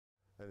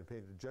and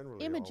painted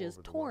generally Images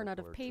torn out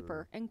of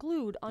paper and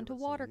glued onto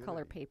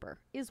watercolor paper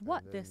is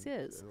what this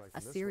is.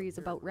 A series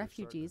about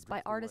refugees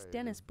by artist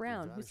Dennis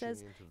Brown, who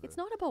says it's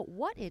not about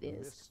what it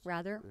is,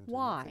 rather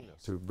why.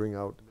 To bring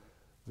out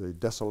the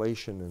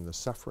desolation and the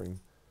suffering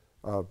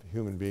of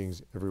human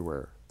beings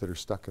everywhere that are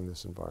stuck in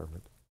this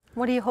environment.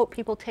 What do you hope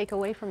people take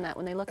away from that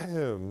when they look at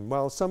it?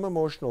 Well, some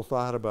emotional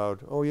thought about,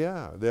 oh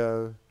yeah,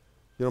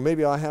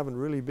 maybe I haven't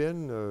really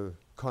been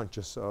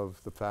conscious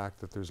of the fact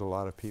that there's a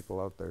lot of people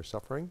out there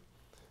suffering,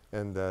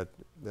 and that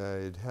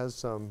it has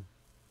some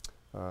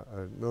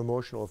an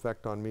emotional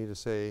effect on me to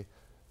say,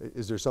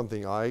 is there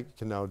something I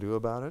can now do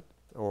about it,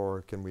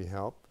 or can we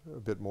help a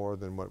bit more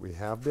than what we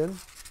have been?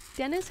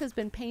 Dennis has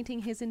been painting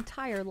his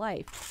entire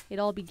life. It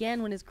all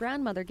began when his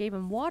grandmother gave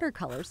him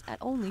watercolors at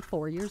only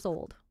 4 years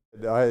old.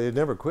 It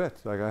never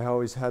quit. Like, I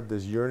always had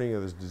this yearning or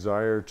this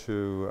desire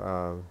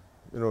to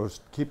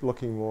keep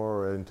looking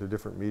more into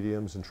different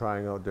mediums and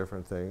trying out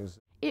different things.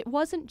 It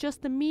wasn't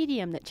just the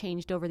medium that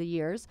changed over the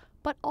years,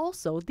 but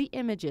also the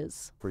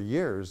images. For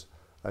years,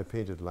 I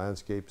painted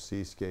landscapes,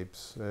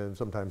 seascapes, and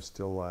sometimes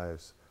still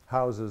lives,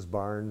 houses,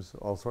 barns,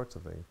 all sorts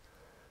of things.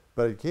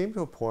 But it came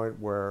to a point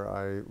where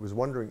I was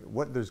wondering,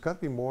 there's got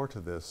to be more to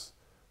this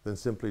than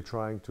simply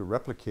trying to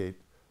replicate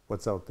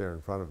what's out there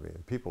in front of me.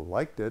 And people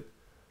liked it,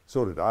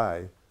 so did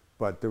I,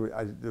 but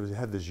I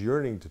had this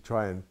yearning to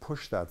try and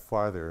push that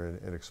farther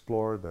and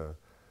explore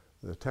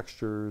the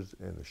textures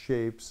and the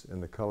shapes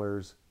and the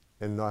colors,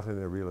 and not in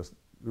a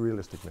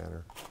realistic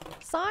manner.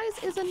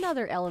 Size is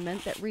another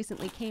element that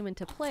recently came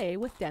into play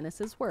with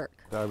Dennis's work.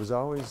 I was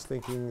always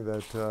thinking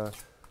that,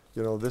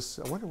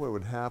 I wonder what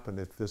would happen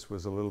if this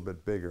was a little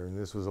bit bigger and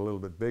this was a little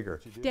bit bigger.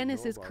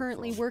 Dennis is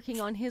currently working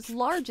on his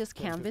largest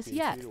canvas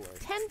yet,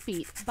 10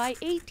 feet by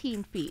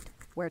 18 feet,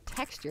 where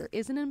texture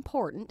is an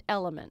important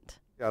element.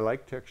 I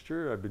like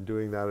texture. I've been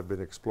doing that. I've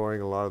been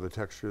exploring a lot of the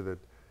texture that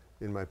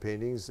in my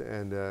paintings,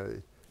 and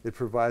it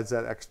provides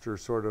that extra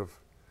sort of,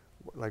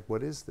 like,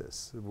 what is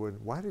this?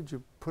 Why did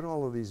you put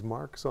all of these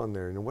marks on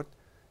there? And what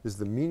is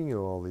the meaning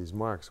of all these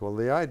marks? Well,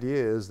 the idea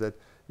is that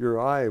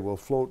your eye will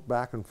float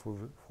back and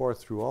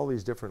forth through all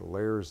these different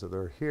layers that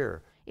are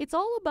here. It's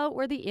all about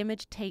where the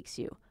image takes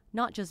you,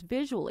 not just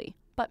visually,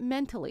 but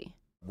mentally.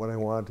 What I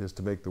want is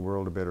to make the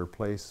world a better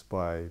place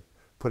by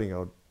putting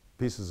out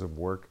pieces of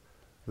work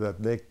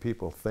that make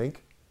people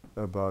think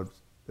about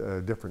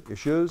different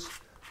issues,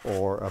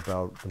 or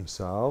about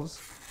themselves,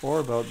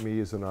 or about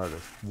me as an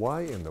artist.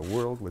 Why in the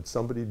world would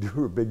somebody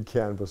do a big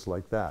canvas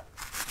like that?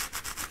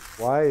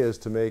 Why is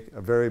to make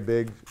a very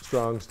big,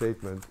 strong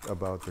statement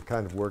about the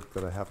kind of work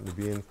that I happen to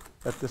be in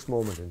at this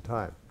moment in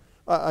time.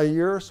 A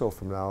year or so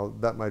from now,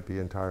 that might be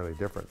entirely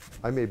different.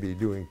 I may be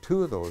doing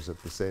 2 of those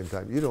at the same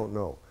time. You don't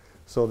know.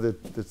 So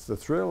it's the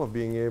thrill of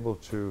being able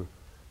to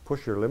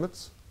push your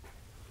limits,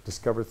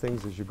 discover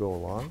things as you go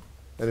along,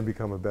 and then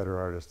become a better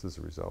artist as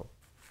a result.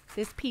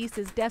 This piece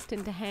is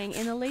destined to hang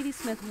in the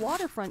Ladysmith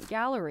Waterfront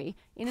Gallery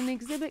in an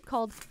exhibit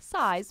called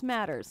Size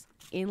Matters.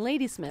 In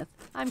Ladysmith,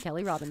 I'm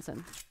Kelly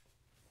Robinson.